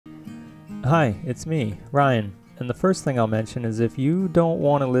Hi, it's me, Ryan, and the first thing I'll mention is if you don't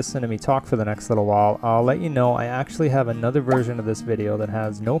want to listen to me talk for the next little while, I'll let you know I actually have another version of this video that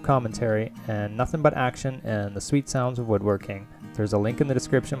has no commentary and nothing but action and the sweet sounds of woodworking. There's a link in the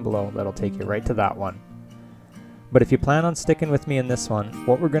description below that'll take you right to that one. But if you plan on sticking with me in this one,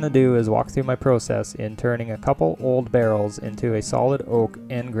 what we're going to do is walk through my process in turning a couple old barrels into a solid oak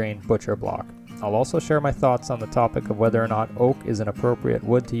end grain butcher block. I'll also share my thoughts on the topic of whether or not oak is an appropriate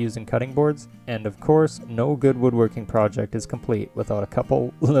wood to use in cutting boards, and of course, no good woodworking project is complete without a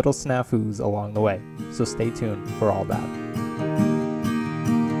couple little snafus along the way, so stay tuned for all that.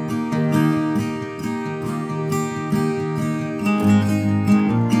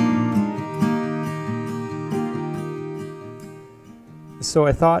 So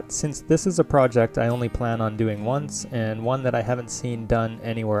I thought, since this is a project I only plan on doing once, and one that I haven't seen done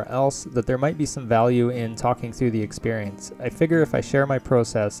anywhere else, that there might be some value in talking through the experience. I figure if I share my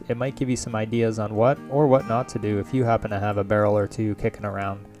process, it might give you some ideas on what or what not to do if you happen to have a barrel or two kicking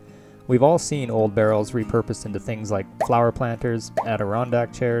around. We've all seen old barrels repurposed into things like flower planters,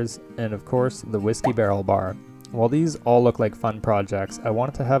 Adirondack chairs, and of course the whiskey barrel bar. While these all look like fun projects, I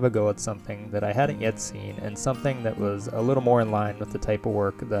wanted to have a go at something that I hadn't yet seen and something that was a little more in line with the type of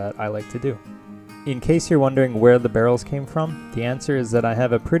work that I like to do. In case you're wondering where the barrels came from, the answer is that I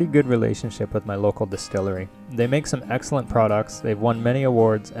have a pretty good relationship with my local distillery. They make some excellent products, they've won many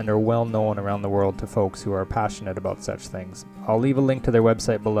awards, and are well known around the world to folks who are passionate about such things. I'll leave a link to their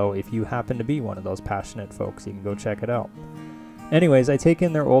website below if you happen to be one of those passionate folks. You can go check it out. Anyways, I take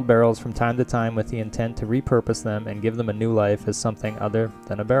in their old barrels from time to time with the intent to repurpose them and give them a new life as something other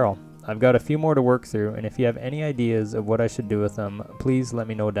than a barrel. I've got a few more to work through, and if you have any ideas of what I should do with them, please let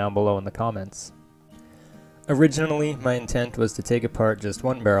me know down below in the comments. Originally, my intent was to take apart just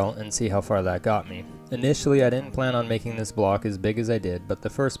one barrel and see how far that got me. Initially, I didn't plan on making this block as big as I did, but the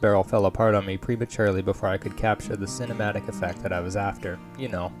first barrel fell apart on me prematurely before I could capture the cinematic effect that I was after. You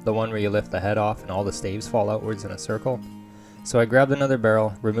know, the one where you lift the head off and all the staves fall outwards in a circle. So I grabbed another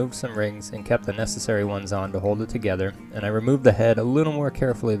barrel, removed some rings, and kept the necessary ones on to hold it together, and I removed the head a little more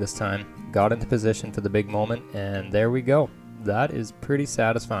carefully this time, got into position for the big moment, and there we go. That is pretty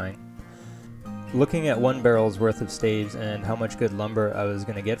satisfying. Looking at one barrel's worth of staves and how much good lumber I was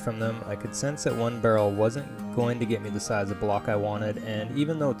going to get from them, I could sense that one barrel wasn't going to get me the size of block I wanted, and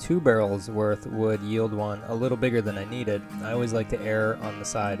even though 2 barrels worth would yield one a little bigger than I needed, I always like to err on the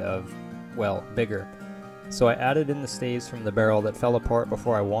side of, well, bigger. So I added in the staves from the barrel that fell apart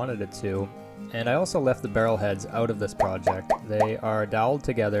before I wanted it to, and I also left the barrel heads out of this project. They are doweled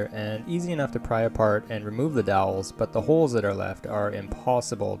together and easy enough to pry apart and remove the dowels, but the holes that are left are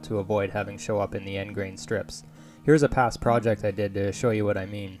impossible to avoid having show up in the end grain strips. Here's a past project I did to show you what I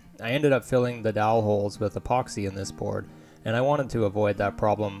mean. I ended up filling the dowel holes with epoxy in this board, and I wanted to avoid that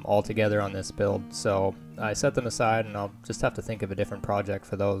problem altogether on this build, so I set them aside and I'll just have to think of a different project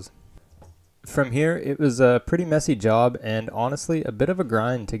for those. From here, it was a pretty messy job and honestly a bit of a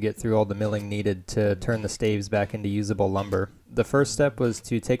grind to get through all the milling needed to turn the staves back into usable lumber. The first step was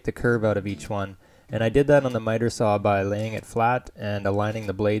to take the curve out of each one, and I did that on the miter saw by laying it flat and aligning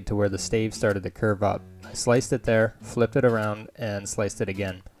the blade to where the stave started to curve up. I sliced it there, flipped it around, and sliced it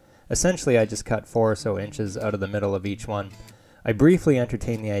again. Essentially, I just cut 4 or so inches out of the middle of each one. I briefly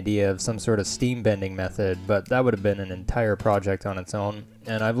entertained the idea of some sort of steam bending method, but that would have been an entire project on its own,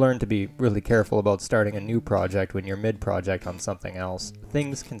 and I've learned to be really careful about starting a new project when you're mid-project on something else.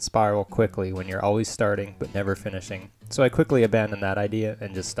 Things can spiral quickly when you're always starting but never finishing, so I quickly abandoned that idea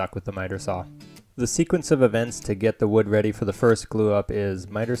and just stuck with the miter saw. The sequence of events to get the wood ready for the first glue up is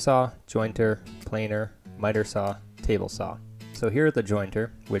miter saw, jointer, planer, miter saw, table saw. So here at the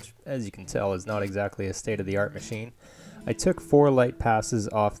jointer, which as you can tell is not exactly a state-of-the-art machine, I took 4 light passes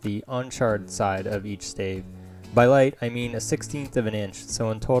off the uncharred side of each stave. By light, I mean 1/16 of an inch, so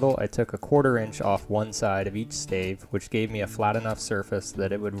in total I took 1/4 inch off one side of each stave, which gave me a flat enough surface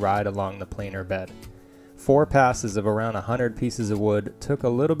that it would ride along the planer bed. 4 passes of around 100 pieces of wood took a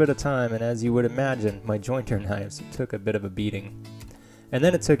little bit of time, and as you would imagine, my jointer knives took a bit of a beating. And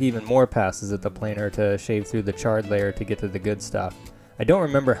then it took even more passes at the planer to shave through the charred layer to get to the good stuff. I don't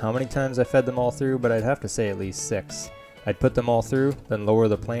remember how many times I fed them all through, but I'd have to say at least 6. I'd put them all through, then lower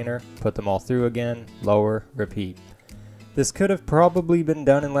the planer, put them all through again, lower, repeat. This could have probably been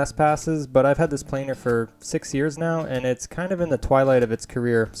done in less passes, but I've had this planer for 6 years now, and it's kind of in the twilight of its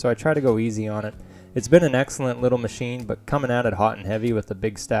career, so I try to go easy on it. It's been an excellent little machine, but coming at it hot and heavy with a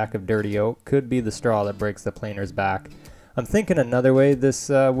big stack of dirty oak could be the straw that breaks the planer's back. I'm thinking another way this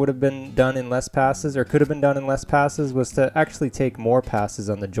would have been done in less passes, or could have been done in less passes, was to actually take more passes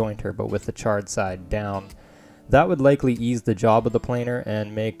on the jointer, but with the charred side down. That would likely ease the job of the planer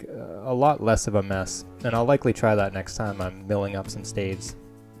and make a lot less of a mess, and I'll likely try that next time I'm milling up some staves.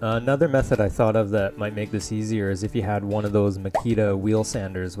 Another method I thought of that might make this easier is if you had one of those Makita wheel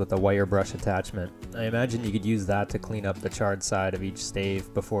sanders with a wire brush attachment. I imagine you could use that to clean up the charred side of each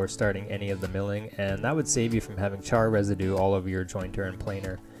stave before starting any of the milling, and that would save you from having char residue all over your jointer and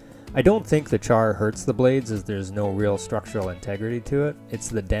planer. I don't think the char hurts the blades as there's no real structural integrity to it. It's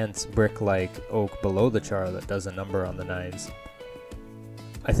the dense brick-like oak below the char that does a number on the knives.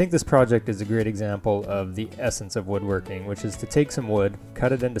 I think this project is a great example of the essence of woodworking, which is to take some wood,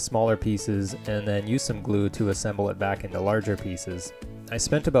 cut it into smaller pieces, and then use some glue to assemble it back into larger pieces. I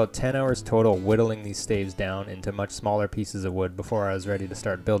spent about 10 hours total whittling these staves down into much smaller pieces of wood before I was ready to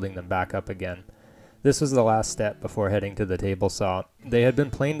start building them back up again. This was the last step before heading to the table saw. They had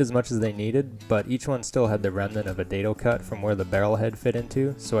been planed as much as they needed, but each one still had the remnant of a dado cut from where the barrel head fit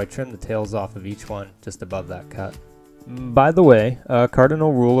into, so I trimmed the tails off of each one just above that cut. By the way, a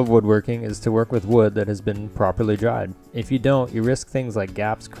cardinal rule of woodworking is to work with wood that has been properly dried. If you don't, you risk things like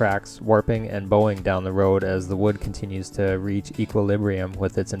gaps, cracks, warping, and bowing down the road as the wood continues to reach equilibrium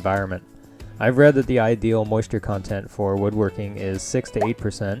with its environment. I've read that the ideal moisture content for woodworking is 6 to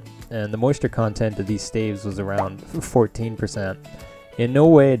 8%, and the moisture content of these staves was around 14%. In no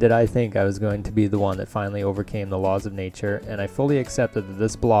way did I think I was going to be the one that finally overcame the laws of nature, and I fully accepted that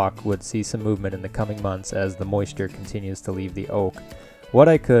this block would see some movement in the coming months as the moisture continues to leave the oak. What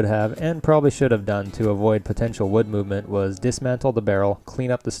I could have, and probably should have done to avoid potential wood movement, was dismantle the barrel, clean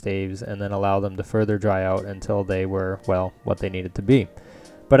up the staves, and then allow them to further dry out until they were, well, what they needed to be.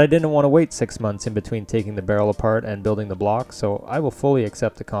 But I didn't want to wait 6 months in between taking the barrel apart and building the block, so I will fully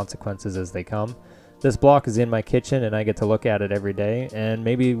accept the consequences as they come. This block is in my kitchen and I get to look at it every day, and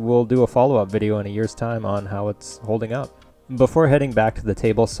maybe we'll do a follow-up video in a year's time on how it's holding up. Before heading back to the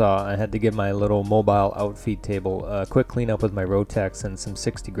table saw, I had to give my little mobile outfeed table a quick cleanup with my Rotex and some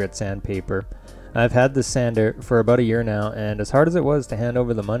 60 grit sandpaper. I've had this sander for about a year now, and as hard as it was to hand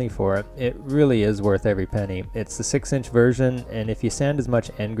over the money for it, it really is worth every penny. It's the 6-inch version, and if you sand as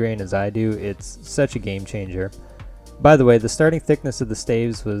much end grain as I do, it's such a game changer. By the way, the starting thickness of the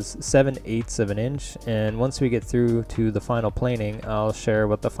staves was 7/8 of an inch, and once we get through to the final planing, I'll share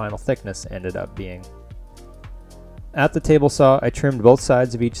what the final thickness ended up being. At the table saw, I trimmed both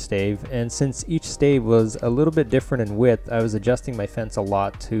sides of each stave, and since each stave was a little bit different in width, I was adjusting my fence a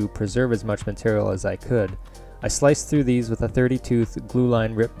lot to preserve as much material as I could. I sliced through these with a 30-tooth glue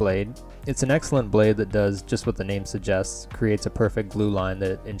line rip blade. It's an excellent blade that does just what the name suggests, creates a perfect glue line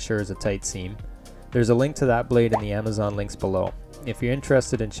that ensures a tight seam. There's a link to that blade in the Amazon links below. If you're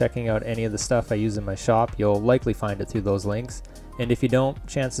interested in checking out any of the stuff I use in my shop, you'll likely find it through those links. And if you don't,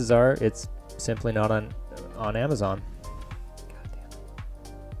 chances are it's simply not on Amazon.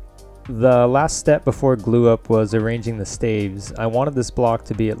 The last step before glue up was arranging the staves. I wanted this block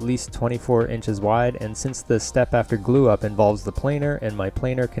to be at least 24 inches wide, and since the step after glue up involves the planer and my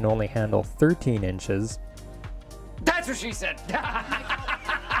planer can only handle 13 inches. That's what she said!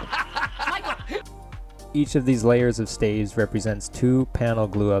 Each of these layers of staves represents 2 panel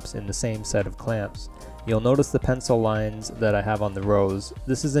glue ups in the same set of clamps. You'll notice the pencil lines that I have on the rows.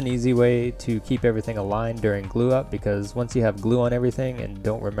 This is an easy way to keep everything aligned during glue up, because once you have glue on everything and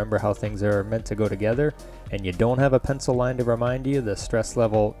don't remember how things are meant to go together, and you don't have a pencil line to remind you, the stress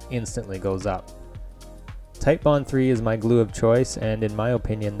level instantly goes up. Titebond 3 is my glue of choice, and in my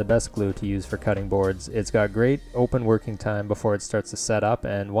opinion the best glue to use for cutting boards. It's got great open working time before it starts to set up,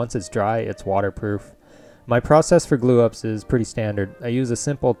 and once it's dry, it's waterproof. My process for glue ups is pretty standard. I use a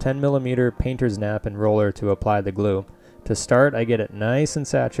simple 10mm painter's nap and roller to apply the glue. To start, I get it nice and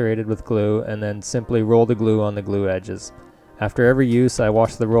saturated with glue and then simply roll the glue on the glue edges. After every use, I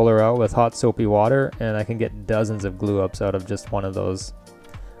wash the roller out with hot soapy water, and I can get dozens of glue ups out of just one of those.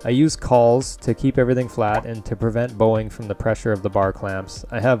 I use cauls to keep everything flat and to prevent bowing from the pressure of the bar clamps.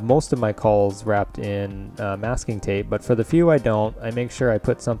 I have most of my cauls wrapped in masking tape, but for the few I don't, I make sure I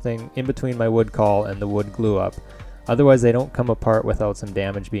put something in between my wood caul and the wood glue up. Otherwise they don't come apart without some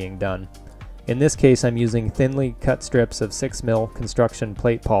damage being done. In this case, I'm using thinly cut strips of 6mm construction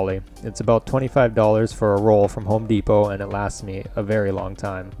plate poly. It's about $25 for a roll from Home Depot, and it lasts me a very long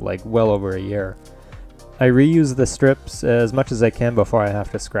time, like well over a year. I reuse the strips as much as I can before I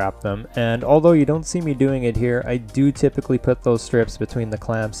have to scrap them, and although you don't see me doing it here, I do typically put those strips between the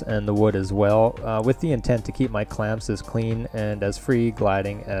clamps and the wood as well, with the intent to keep my clamps as clean and as free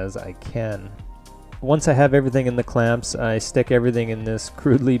gliding as I can. Once I have everything in the clamps, I stick everything in this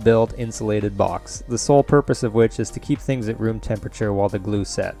crudely built insulated box, the sole purpose of which is to keep things at room temperature while the glue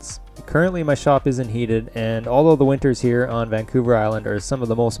sets. Currently my shop isn't heated, and although the winters here on Vancouver Island are some of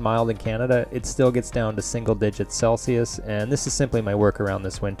the most mild in Canada, it still gets down to single digits Celsius, and this is simply my workaround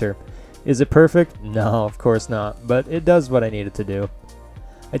this winter. Is it perfect? No, of course not, but it does what I need it to do.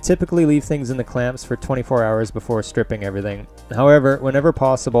 I typically leave things in the clamps for 24 hours before stripping everything. However, whenever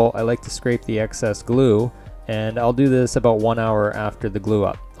possible, I like to scrape the excess glue, and I'll do this about 1 hour after the glue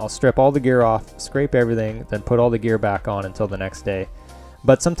up. I'll strip all the gear off, scrape everything, then put all the gear back on until the next day.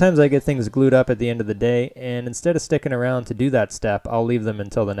 But sometimes I get things glued up at the end of the day, and instead of sticking around to do that step, I'll leave them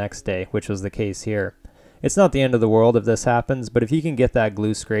until the next day, which was the case here. It's not the end of the world if this happens, but if you can get that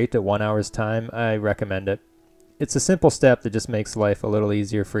glue scraped at 1 hour's time, I recommend it. It's a simple step that just makes life a little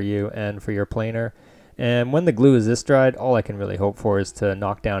easier for you and for your planer, and when the glue is this dried, all I can really hope for is to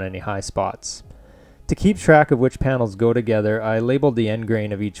knock down any high spots. To keep track of which panels go together, I labeled the end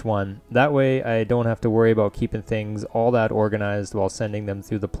grain of each one. That way I don't have to worry about keeping things all that organized while sending them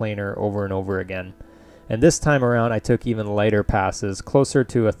through the planer over and over again. And this time around I took even lighter passes, closer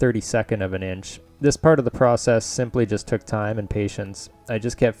to a 32nd of an inch. This part of the process simply just took time and patience. I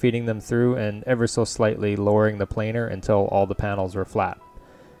just kept feeding them through and ever so slightly lowering the planer until all the panels were flat.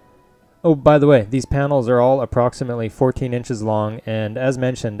 Oh, by the way, these panels are all approximately 14 inches long, and as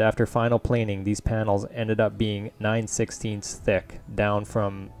mentioned, after final planing, these panels ended up being 9/16 thick, down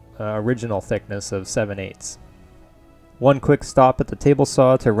from original thickness of 7/8. One quick stop at the table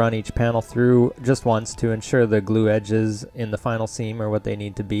saw to run each panel through just once to ensure the glue edges in the final seam are what they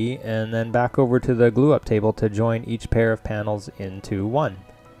need to be, and then back over to the glue up table to join each pair of panels into one.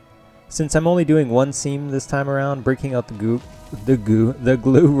 Since I'm only doing one seam this time around, breaking out the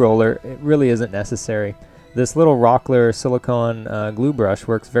glue roller, it really isn't necessary. This little Rockler silicone glue brush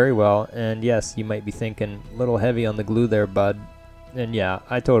works very well, and yes, you might be thinking, a little heavy on the glue there, bud. And yeah,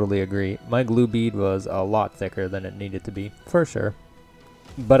 I totally agree. My glue bead was a lot thicker than it needed to be, for sure.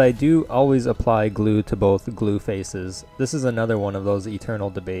 But I do always apply glue to both glue faces. This is another one of those eternal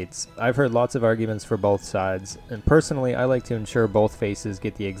debates. I've heard lots of arguments for both sides, and personally I like to ensure both faces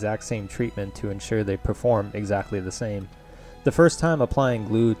get the exact same treatment to ensure they perform exactly the same. The first time applying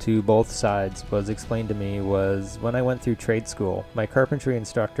glue to both sides was explained to me was when I went through trade school. My carpentry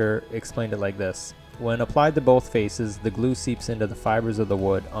instructor explained it like this. When applied to both faces, the glue seeps into the fibers of the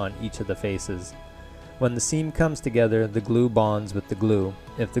wood on each of the faces. When the seam comes together, the glue bonds with the glue.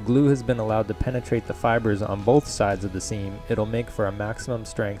 If the glue has been allowed to penetrate the fibers on both sides of the seam, it'll make for a maximum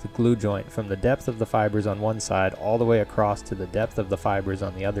strength glue joint from the depth of the fibers on one side all the way across to the depth of the fibers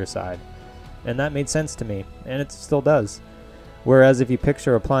on the other side. And that made sense to me, and it still does. Whereas if you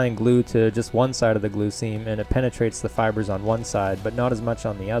picture applying glue to just one side of the glue seam and it penetrates the fibers on one side but not as much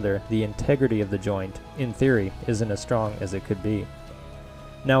on the other, the integrity of the joint, in theory, isn't as strong as it could be.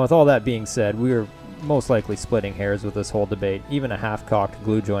 Now with all that being said, we are most likely splitting hairs with this whole debate. Even a half-cocked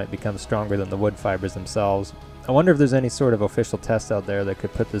glue joint becomes stronger than the wood fibers themselves. I wonder if there's any sort of official test out there that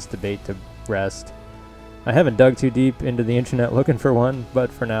could put this debate to rest. I haven't dug too deep into the internet looking for one,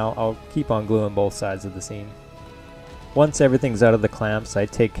 but for now I'll keep on gluing both sides of the seam. Once everything's out of the clamps, I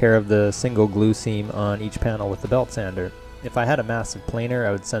take care of the single glue seam on each panel with the belt sander. If I had a massive planer,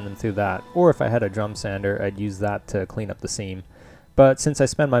 I would send them through that, or if I had a drum sander, I'd use that to clean up the seam. But since I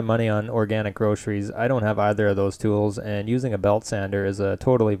spend my money on organic groceries, I don't have either of those tools, and using a belt sander is a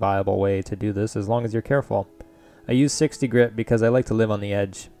totally viable way to do this as long as you're careful. I use 60 grit because I like to live on the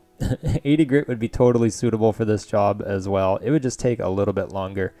edge. 80 grit would be totally suitable for this job as well. It would just take a little bit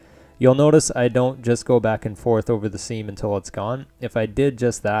longer. You'll notice I don't just go back and forth over the seam until it's gone. If I did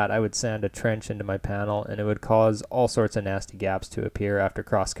just that, I would sand a trench into my panel and it would cause all sorts of nasty gaps to appear after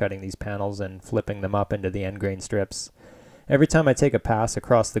cross-cutting these panels and flipping them up into the end grain strips. Every time I take a pass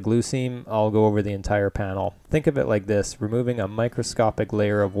across the glue seam, I'll go over the entire panel. Think of it like this, removing a microscopic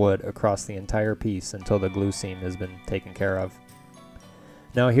layer of wood across the entire piece until the glue seam has been taken care of.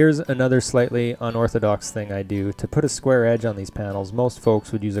 Now here's another slightly unorthodox thing I do. To put a square edge on these panels, most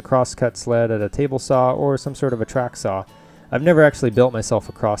folks would use a crosscut sled at a table saw or some sort of a track saw. I've never actually built myself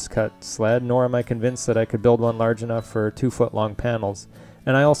a crosscut sled, nor am I convinced that I could build one large enough for 2-foot long panels,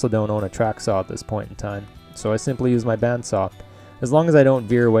 and I also don't own a track saw at this point in time, so I simply use my bandsaw. As long as I don't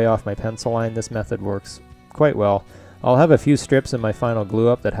veer way off my pencil line, this method works quite well. I'll have a few strips in my final glue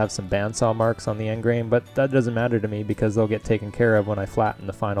up that have some bandsaw marks on the end grain, but that doesn't matter to me because they'll get taken care of when I flatten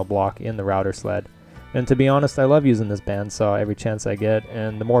the final block in the router sled. And to be honest, I love using this bandsaw every chance I get,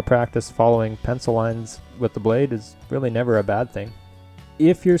 and the more practice following pencil lines with the blade is really never a bad thing.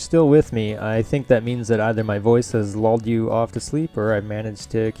 If you're still with me, I think that means that either my voice has lulled you off to sleep or I've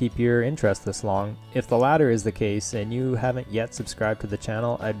managed to keep your interest this long. If the latter is the case and you haven't yet subscribed to the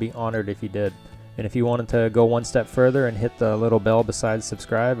channel, I'd be honored if you did. And if you wanted to go one step further and hit the little bell beside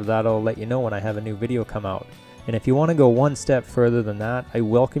subscribe, that'll let you know when I have a new video come out. And if you want to go one step further than that, I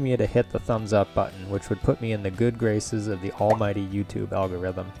welcome you to hit the thumbs up button, which would put me in the good graces of the almighty YouTube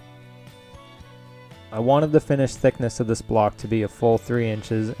algorithm. I wanted the finished thickness of this block to be a full 3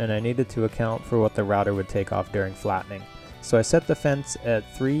 inches, and I needed to account for what the router would take off during flattening. So I set the fence at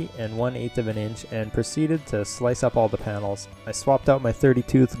 3 1/8 of an inch and proceeded to slice up all the panels. I swapped out my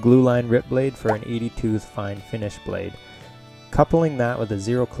 30-tooth glue line rip blade for an 80-tooth fine finish blade. Coupling that with a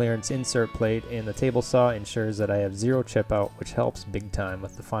zero clearance insert plate in the table saw ensures that I have zero chip out, which helps big time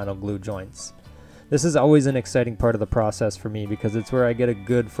with the final glue joints. This is always an exciting part of the process for me because it's where I get a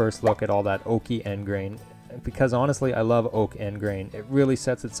good first look at all that oaky end grain. Because honestly, I love oak end grain. It really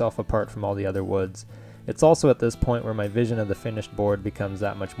sets itself apart from all the other woods. It's also at this point where my vision of the finished board becomes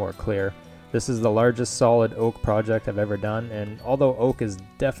that much more clear. This is the largest solid oak project I've ever done, and although oak is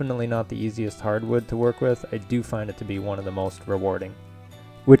definitely not the easiest hardwood to work with, I do find it to be one of the most rewarding.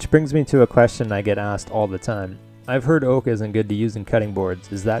 Which brings me to a question I get asked all the time. I've heard oak isn't good to use in cutting boards.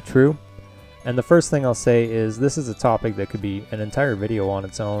 Is that true? And the first thing I'll say is this is a topic that could be an entire video on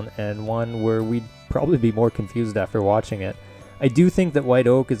its own, and one where we'd probably be more confused after watching it. I do think that white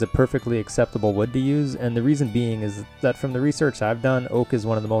oak is a perfectly acceptable wood to use, and the reason being is that from the research I've done, oak is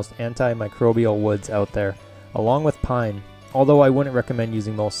one of the most antimicrobial woods out there, along with pine, although I wouldn't recommend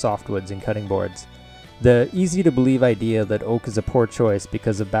using most softwoods in cutting boards. The easy to believe idea that oak is a poor choice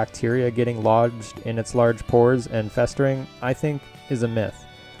because of bacteria getting lodged in its large pores and festering, I think, is a myth.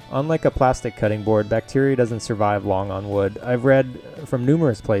 Unlike a plastic cutting board, bacteria doesn't survive long on wood. I've read from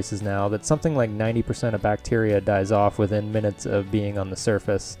numerous places now that something like 90% of bacteria dies off within minutes of being on the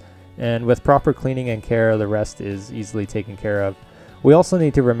surface, and with proper cleaning and care, the rest is easily taken care of. We also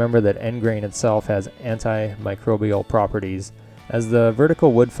need to remember that end grain itself has antimicrobial properties. As the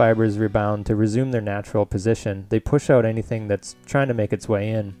vertical wood fibers rebound to resume their natural position, they push out anything that's trying to make its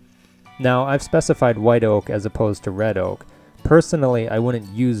way in. Now, I've specified white oak as opposed to red oak. Personally, I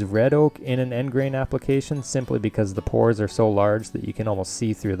wouldn't use red oak in an end grain application simply because the pores are so large that you can almost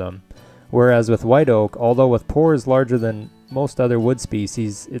see through them. Whereas with white oak, although with pores larger than most other wood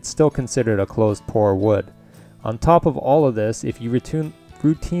species, it's still considered a closed pore wood. On top of all of this, if you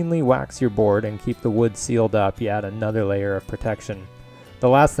routinely wax your board and keep the wood sealed up, you add another layer of protection. The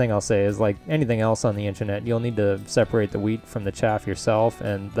last thing I'll say is, like anything else on the internet, you'll need to separate the wheat from the chaff yourself,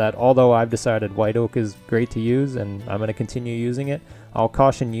 and that although I've decided white oak is great to use and I'm going to continue using it, I'll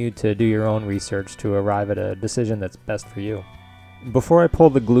caution you to do your own research to arrive at a decision that's best for you. Before I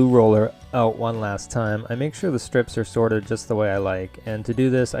pull the glue roller out one last time, I make sure the strips are sorted just the way I like, and to do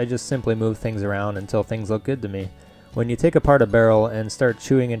this I just simply move things around until things look good to me. When you take apart a barrel and start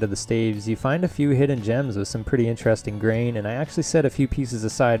chewing into the staves, you find a few hidden gems with some pretty interesting grain, and I actually set a few pieces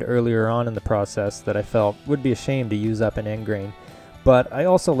aside earlier on in the process that I felt would be a shame to use up in end grain. But I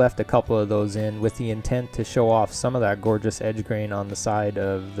also left a couple of those in with the intent to show off some of that gorgeous edge grain on the side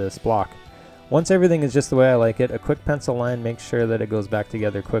of this block. Once everything is just the way I like it, a quick pencil line makes sure that it goes back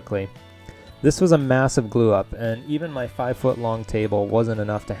together quickly. This was a massive glue up, and even my 5-foot long table wasn't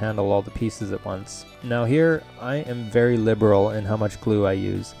enough to handle all the pieces at once. Now here, I am very liberal in how much glue I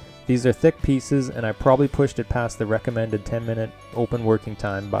use. These are thick pieces, and I probably pushed it past the recommended 10-minute open working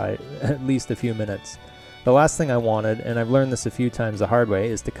time by at least a few minutes. The last thing I wanted, and I've learned this a few times the hard way,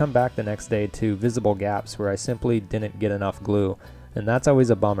 is to come back the next day to visible gaps where I simply didn't get enough glue, and that's always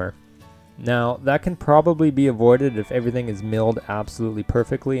a bummer. Now, that can probably be avoided if everything is milled absolutely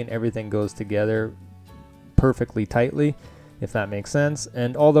perfectly and everything goes together perfectly tightly, if that makes sense.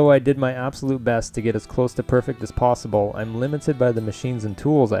 And although I did my absolute best to get as close to perfect as possible, I'm limited by the machines and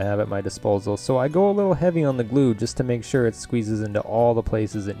tools I have at my disposal, so I go a little heavy on the glue just to make sure it squeezes into all the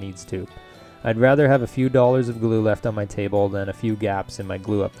places it needs to. I'd rather have a few dollars of glue left on my table than a few gaps in my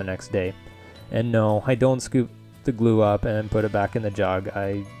glue up the next day. And no, I don't scoop the glue up and put it back in the jug.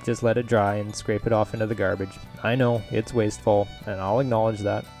 I just let it dry and scrape it off into the garbage. I know, it's wasteful, and I'll acknowledge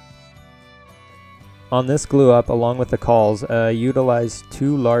that. On this glue up, along with the cauls, I utilized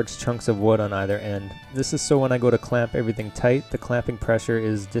 2 large chunks of wood on either end. This is so when I go to clamp everything tight, the clamping pressure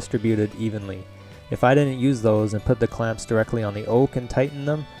is distributed evenly. If I didn't use those and put the clamps directly on the oak and tighten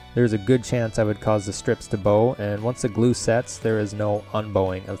them, there's a good chance I would cause the strips to bow, and once the glue sets, there is no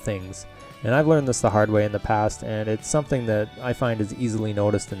unbowing of things. And I've learned this the hard way in the past, and it's something that I find is easily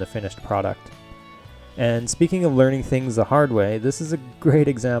noticed in the finished product. And speaking of learning things the hard way, this is a great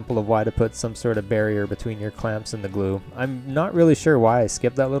example of why to put some sort of barrier between your clamps and the glue. I'm not really sure why I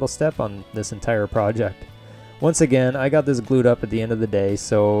skipped that little step on this entire project. Once again, I got this glued up at the end of the day,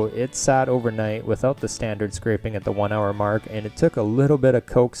 so it sat overnight without the standard scraping at the 1 hour mark, and it took a little bit of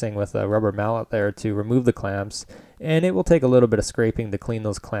coaxing with a rubber mallet there to remove the clamps, and it will take a little bit of scraping to clean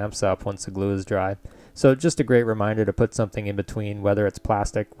those clamps up once the glue is dry. So just a great reminder to put something in between, whether it's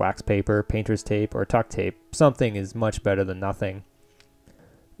plastic, wax paper, painter's tape, or tuck tape. Something is much better than nothing.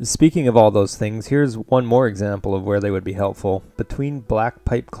 Speaking of all those things, here's one more example of where they would be helpful: between black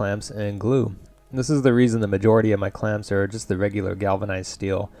pipe clamps and glue. This is the reason the majority of my clamps are just the regular galvanized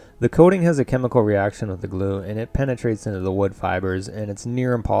steel. The coating has a chemical reaction with the glue, and it penetrates into the wood fibers, and it's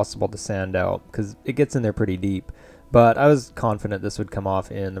near impossible to sand out because it gets in there pretty deep. But I was confident this would come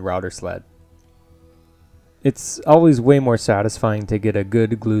off in the router sled. It's always way more satisfying to get a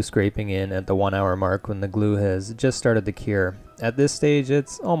good glue scraping in at the 1 hour mark when the glue has just started to cure. At this stage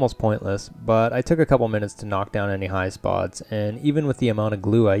it's almost pointless, but I took a couple minutes to knock down any high spots, and even with the amount of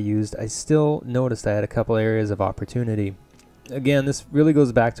glue I used, I still noticed I had a couple areas of opportunity. Again, this really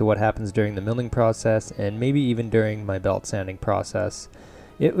goes back to what happens during the milling process and maybe even during my belt sanding process.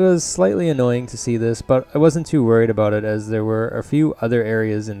 It was slightly annoying to see this, but I wasn't too worried about it as there were a few other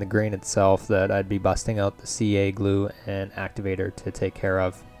areas in the grain itself that I'd be busting out the CA glue and activator to take care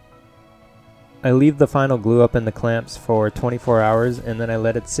of. I leave the final glue up in the clamps for 24 hours and then I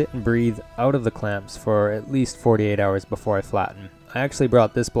let it sit and breathe out of the clamps for at least 48 hours before I flatten. I actually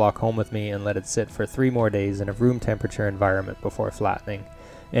brought this block home with me and let it sit for 3 more days in a room temperature environment before flattening.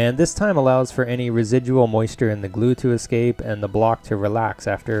 And this time allows for any residual moisture in the glue to escape and the block to relax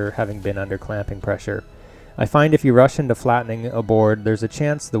after having been under clamping pressure. I find if you rush into flattening a board, there's a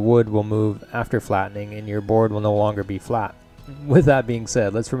chance the wood will move after flattening and your board will no longer be flat. With that being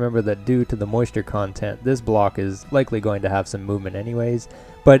said, let's remember that due to the moisture content, this block is likely going to have some movement anyways,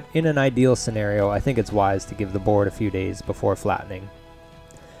 but in an ideal scenario, I think it's wise to give the board a few days before flattening.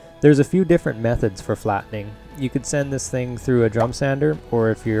 There's a few different methods for flattening. You could send this thing through a drum sander, or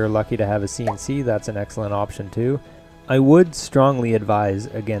if you're lucky to have a CNC, that's an excellent option too. I would strongly advise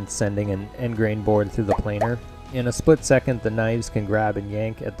against sending an end grain board through the planer. In a split second, the knives can grab and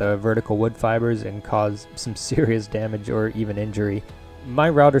yank at the vertical wood fibers and cause some serious damage or even injury. My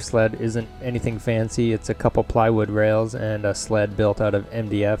router sled isn't anything fancy. It's a couple plywood rails and a sled built out of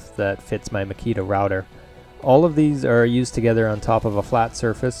MDF that fits my Makita router. All of these are used together on top of a flat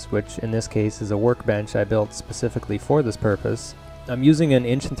surface, which in this case is a workbench I built specifically for this purpose. I'm using an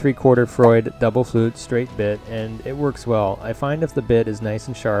 1 3/4 Freud double flute straight bit, and it works well. I find if the bit is nice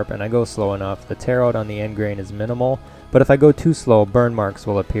and sharp and I go slow enough, the tear out on the end grain is minimal, but if I go too slow, burn marks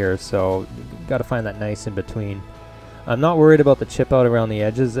will appear, so you gotta find that nice in between. I'm not worried about the chip out around the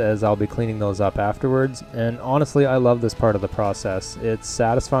edges as I'll be cleaning those up afterwards, and honestly I love this part of the process. It's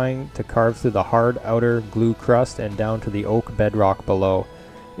satisfying to carve through the hard outer glue crust and down to the oak bedrock below.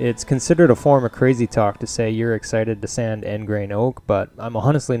 It's considered a form of crazy talk to say you're excited to sand end grain oak, but I'm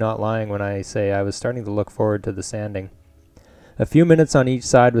honestly not lying when I say I was starting to look forward to the sanding. A few minutes on each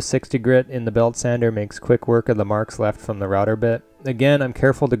side with 60 grit in the belt sander makes quick work of the marks left from the router bit. Again, I'm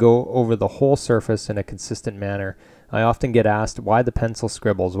careful to go over the whole surface in a consistent manner. I often get asked, why the pencil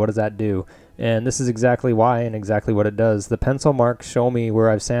scribbles, what does that do? And this is exactly why and exactly what it does. The pencil marks show me where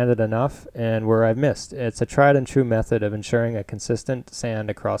I've sanded enough and where I've missed. It's a tried and true method of ensuring a consistent sand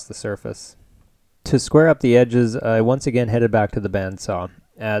across the surface. To square up the edges, I once again headed back to the bandsaw.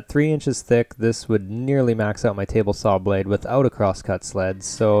 At 3 inches thick, this would nearly max out my table saw blade without a crosscut sled,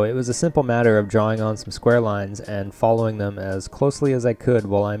 so it was a simple matter of drawing on some square lines and following them as closely as I could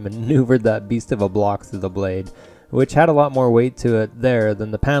while I maneuvered that beast of a block through the blade, which had a lot more weight to it there than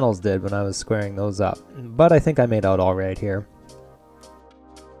the panels did when I was squaring those up. But I think I made out alright here.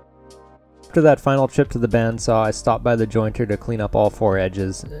 After that final trip to the bandsaw, I stopped by the jointer to clean up all 4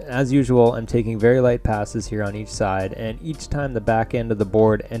 edges. As usual, I'm taking very light passes here on each side, and each time the back end of the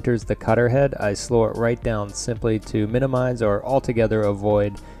board enters the cutter head, I slow it right down simply to minimize or altogether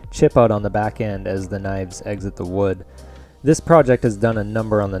avoid chip out on the back end as the knives exit the wood. This project has done a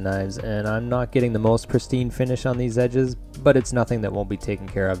number on the knives, and I'm not getting the most pristine finish on these edges, but it's nothing that won't be taken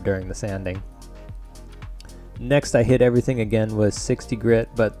care of during the sanding. Next, I hit everything again with 60 grit,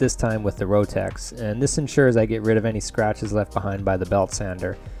 but this time with the Rotex, and this ensures I get rid of any scratches left behind by the belt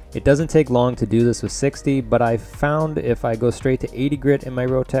sander. It doesn't take long to do this with 60, but I found if I go straight to 80 grit in my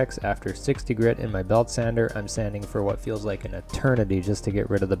Rotex after 60 grit in my belt sander, I'm sanding for what feels like an eternity just to get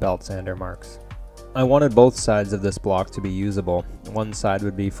rid of the belt sander marks. I wanted both sides of this block to be usable. One side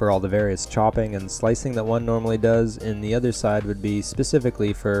would be for all the various chopping and slicing that one normally does, and the other side would be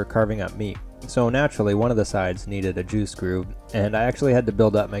specifically for carving up meat. So naturally, one of the sides needed a juice groove, and I actually had to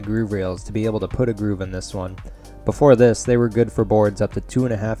build up my groove rails to be able to put a groove in this one. Before this, they were good for boards up to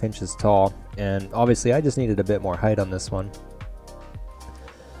 2.5 inches tall, and obviously I just needed a bit more height on this one.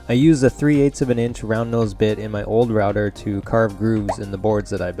 I used a 3/8 of an inch round nose bit in my old router to carve grooves in the boards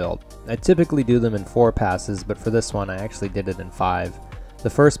that I built. I typically do them in 4 passes, but for this one I actually did it in 5. The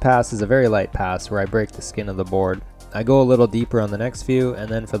first pass is a very light pass where I break the skin of the board. I go a little deeper on the next few, and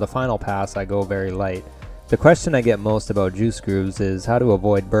then for the final pass I go very light. The question I get most about juice grooves is how to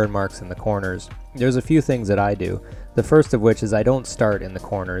avoid burn marks in the corners. There's a few things that I do. The first of which is I don't start in the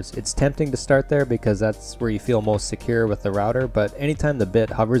corners. It's tempting to start there because that's where you feel most secure with the router, but anytime the bit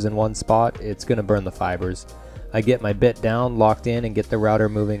hovers in one spot, it's going to burn the fibers. I get my bit down, locked in, and get the router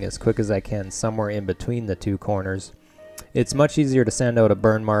moving as quick as I can somewhere in between the 2 corners. It's much easier to sand out a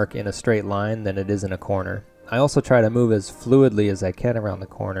burn mark in a straight line than it is in a corner. I also try to move as fluidly as I can around the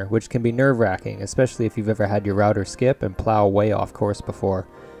corner, which can be nerve-wracking, especially if you've ever had your router skip and plow way off course before.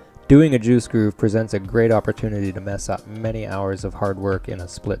 Doing a juice groove presents a great opportunity to mess up many hours of hard work in a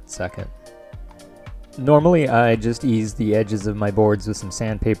split second. Normally I just ease the edges of my boards with some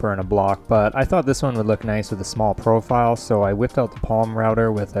sandpaper and a block, but I thought this one would look nice with a small profile, so I whipped out the palm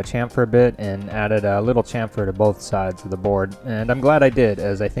router with a chamfer bit and added a little chamfer to both sides of the board, and I'm glad I did,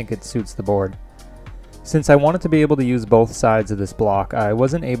 as I think it suits the board. Since I wanted to be able to use both sides of this block, I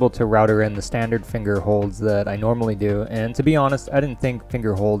wasn't able to router in the standard finger holds that I normally do, and to be honest, I didn't think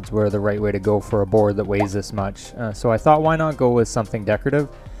finger holds were the right way to go for a board that weighs this much, so I thought why not go with something decorative.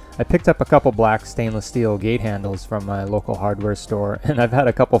 I picked up a couple black stainless steel gate handles from my local hardware store, and I've had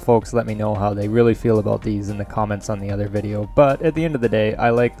a couple folks let me know how they really feel about these in the comments on the other video, but at the end of the day, I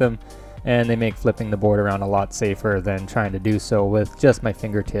like them, and they make flipping the board around a lot safer than trying to do so with just my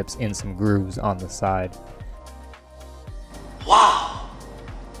fingertips in some grooves on the side. Wow!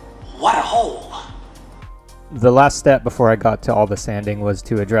 What a hole! The last step before I got to all the sanding was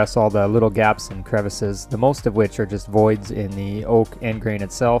to address all the little gaps and crevices, the most of which are just voids in the oak end grain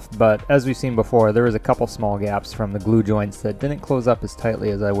itself, but as we've seen before, there was a couple small gaps from the glue joints that didn't close up as tightly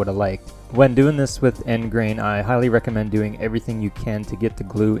as I would have liked. When doing this with end grain, I highly recommend doing everything you can to get the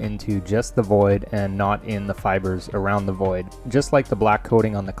glue into just the void and not in the fibers around the void. Just like the black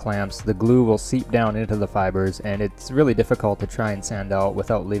coating on the clamps, the glue will seep down into the fibers, and it's really difficult to try and sand out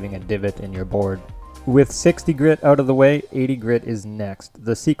without leaving a divot in your board. With 60 grit out of the way, 80 grit is next.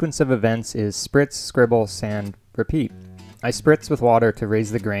 The sequence of events is spritz, scribble, sand, repeat. I spritz with water to raise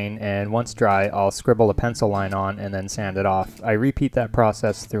the grain, and once dry, I'll scribble a pencil line on and then sand it off. I repeat that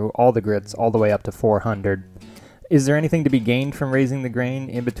process through all the grits all the way up to 400. Is there anything to be gained from raising the grain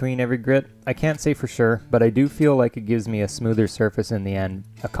in between every grit? I can't say for sure, but I do feel like it gives me a smoother surface in the end.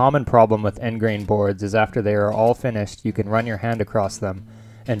 A common problem with end grain boards is after they are all finished, you can run your hand across them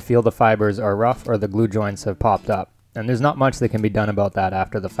and feel the fibers are rough or the glue joints have popped up. And there's not much that can be done about that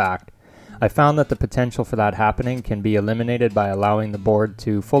after the fact. I found that the potential for that happening can be eliminated by allowing the board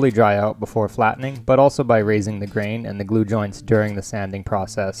to fully dry out before flattening, but also by raising the grain and the glue joints during the sanding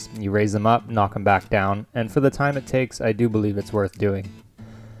process. You raise them up, knock them back down, and for the time it takes, I do believe it's worth doing.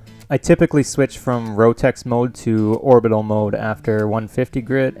 I typically switch from Rotex mode to orbital mode after 150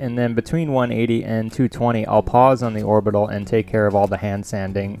 grit, and then between 180 and 220 I'll pause on the orbital and take care of all the hand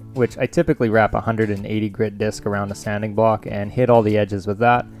sanding, which I typically wrap a 180 grit disc around a sanding block and hit all the edges with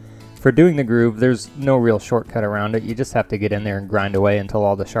that. For doing the groove, there's no real shortcut around it, you just have to get in there and grind away until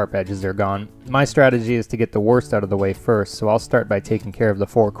all the sharp edges are gone. My strategy is to get the worst out of the way first, so I'll start by taking care of the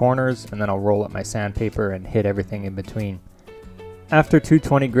 4 corners, and then I'll roll up my sandpaper and hit everything in between. After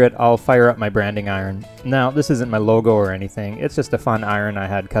 220 grit, I'll fire up my branding iron. Now, this isn't my logo or anything, it's just a fun iron I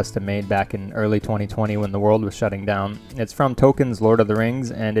had custom made back in early 2020 when the world was shutting down. It's from Tolkien's Lord of the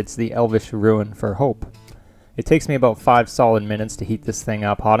Rings, and it's the Elvish rune for hope. It takes me about 5 solid minutes to heat this thing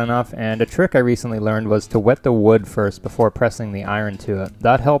up hot enough, and a trick I recently learned was to wet the wood first before pressing the iron to it.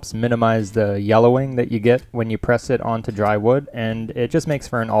 That helps minimize the yellowing that you get when you press it onto dry wood, and it just makes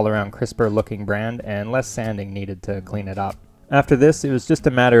for an all-around crisper looking brand and less sanding needed to clean it up. After this, it was just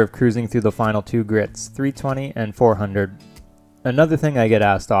a matter of cruising through the final 2 grits, 320 and 400. Another thing I get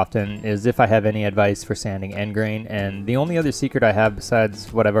asked often is if I have any advice for sanding end grain, and the only other secret I have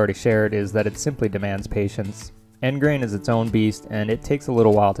besides what I've already shared is that it simply demands patience. End grain is its own beast, and it takes a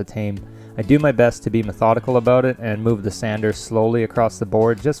little while to tame. I do my best to be methodical about it and move the sander slowly across the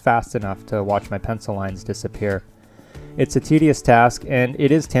board just fast enough to watch my pencil lines disappear. It's a tedious task, and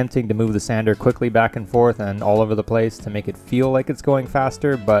it is tempting to move the sander quickly back and forth and all over the place to make it feel like it's going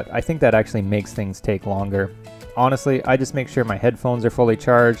faster, but I think that actually makes things take longer. Honestly, I just make sure my headphones are fully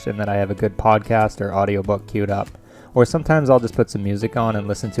charged and that I have a good podcast or audiobook queued up. or sometimes I'll just put some music on and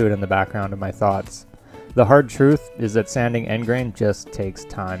listen to it in the background of my thoughts. The hard truth is that sanding end grain just takes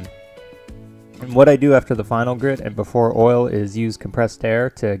time. And what I do after the final grit and before oil is use compressed air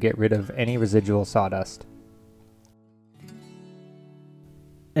to get rid of any residual sawdust.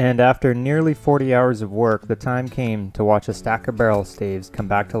 And after nearly 40 hours of work, the time came to watch a stack of barrel staves come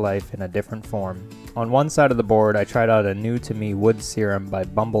back to life in a different form. On one side of the board, I tried out a new to me wood serum by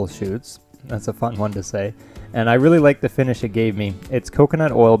Bumbleshoots. That's a fun one to say. And I really like the finish it gave me. It's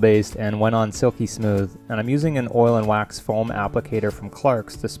coconut oil based and went on silky smooth, and I'm using an oil and wax foam applicator from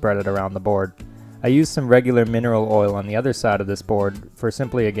Clark's to spread it around the board. I used some regular mineral oil on the other side of this board for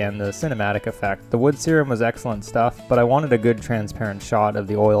simply, again, the cinematic effect. The wood serum was excellent stuff, but I wanted a good transparent shot of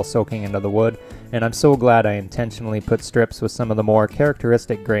the oil soaking into the wood, and I'm so glad I intentionally put strips with some of the more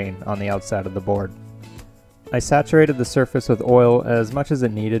characteristic grain on the outside of the board. I saturated the surface with oil as much as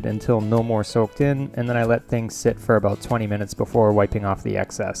it needed until no more soaked in, and then I let things sit for about 20 minutes before wiping off the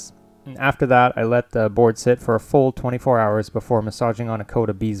excess. And after that, I let the board sit for a full 24 hours before massaging on a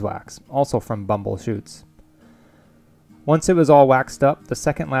coat of beeswax, also from Bumbleshoots. Once it was all waxed up, the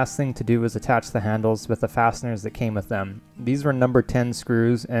second last thing to do was attach the handles with the fasteners that came with them. These were number 10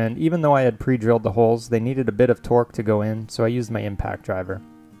 screws, and even though I had pre-drilled the holes, they needed a bit of torque to go in, so I used my impact driver.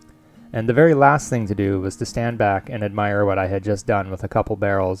 And the very last thing to do was to stand back and admire what I had just done with a couple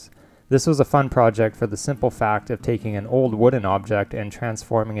barrels. This was a fun project for the simple fact of taking an old wooden object and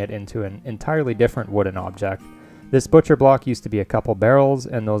transforming it into an entirely different wooden object. This butcher block used to be a couple barrels,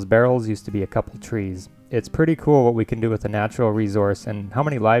 and those barrels used to be a couple trees. It's pretty cool what we can do with a natural resource and how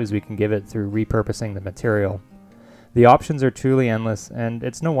many lives we can give it through repurposing the material. The options are truly endless, and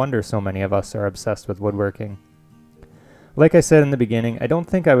it's no wonder so many of us are obsessed with woodworking. Like I said in the beginning, I don't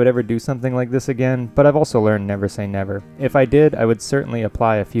think I would ever do something like this again, but I've also learned never say never. If I did, I would certainly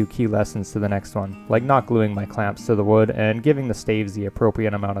apply a few key lessons to the next one, like not gluing my clamps to the wood and giving the staves the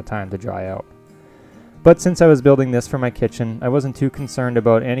appropriate amount of time to dry out. But since I was building this for my kitchen, I wasn't too concerned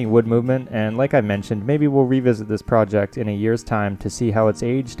about any wood movement, and like I mentioned, maybe we'll revisit this project in a year's time to see how it's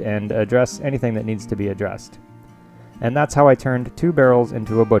aged and address anything that needs to be addressed. And that's how I turned 2 barrels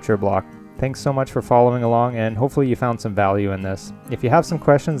into a butcher block. Thanks so much for following along, and hopefully you found some value in this. If you have some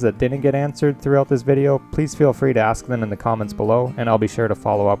questions that didn't get answered throughout this video, please feel free to ask them in the comments below, and I'll be sure to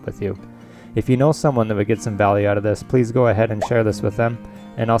follow up with you. If you know someone that would get some value out of this, please go ahead and share this with them,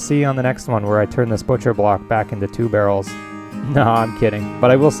 and I'll see you on the next one where I turn this butcher block back into 2 barrels. No, I'm kidding, but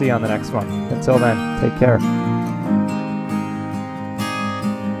I will see you on the next one. Until then, take care.